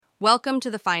Welcome to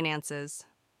the Finances.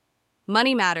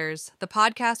 Money Matters, the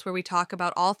podcast where we talk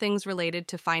about all things related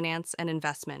to finance and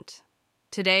investment.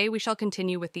 Today, we shall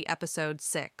continue with the Episode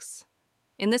 6.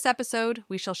 In this episode,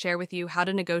 we shall share with you how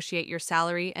to negotiate your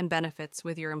salary and benefits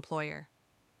with your employer.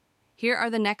 Here are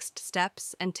the next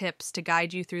steps and tips to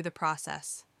guide you through the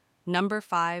process. Number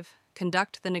 5,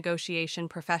 conduct the negotiation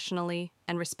professionally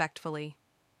and respectfully.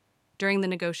 During the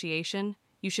negotiation,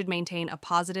 you should maintain a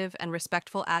positive and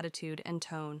respectful attitude and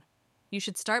tone. You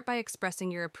should start by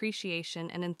expressing your appreciation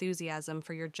and enthusiasm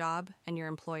for your job and your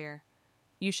employer.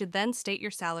 You should then state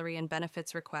your salary and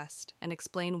benefits request and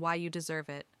explain why you deserve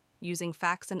it, using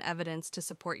facts and evidence to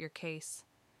support your case.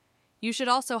 You should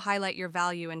also highlight your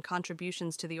value and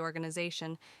contributions to the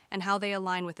organization and how they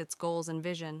align with its goals and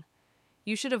vision.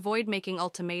 You should avoid making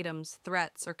ultimatums,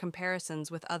 threats, or comparisons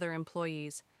with other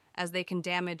employees, as they can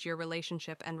damage your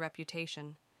relationship and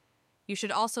reputation. You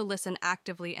should also listen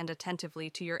actively and attentively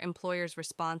to your employer's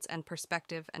response and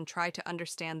perspective and try to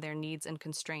understand their needs and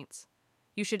constraints.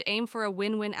 You should aim for a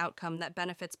win-win outcome that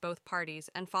benefits both parties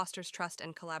and fosters trust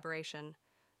and collaboration.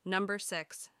 Number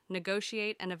 6,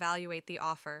 negotiate and evaluate the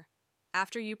offer.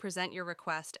 After you present your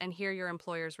request and hear your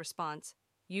employer's response,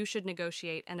 you should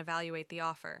negotiate and evaluate the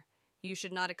offer. You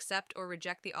should not accept or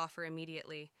reject the offer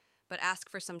immediately, but ask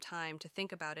for some time to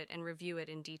think about it and review it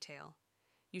in detail.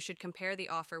 You should compare the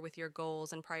offer with your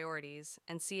goals and priorities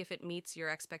and see if it meets your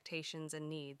expectations and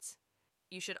needs.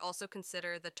 You should also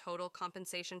consider the total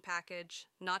compensation package,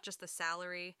 not just the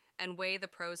salary, and weigh the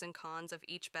pros and cons of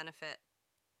each benefit.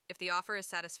 If the offer is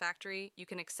satisfactory, you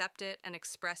can accept it and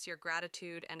express your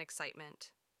gratitude and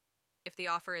excitement. If the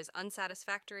offer is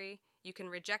unsatisfactory, you can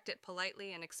reject it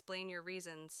politely and explain your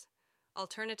reasons.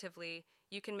 Alternatively,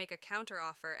 you can make a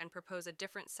counteroffer and propose a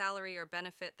different salary or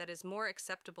benefit that is more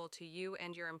acceptable to you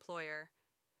and your employer.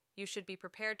 You should be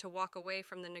prepared to walk away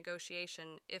from the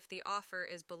negotiation if the offer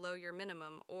is below your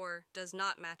minimum or does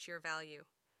not match your value.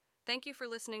 Thank you for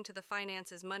listening to the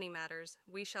Finances Money Matters.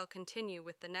 We shall continue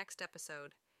with the next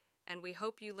episode, and we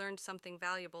hope you learned something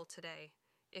valuable today.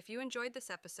 If you enjoyed this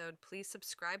episode, please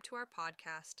subscribe to our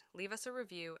podcast, leave us a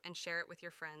review, and share it with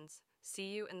your friends.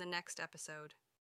 See you in the next episode.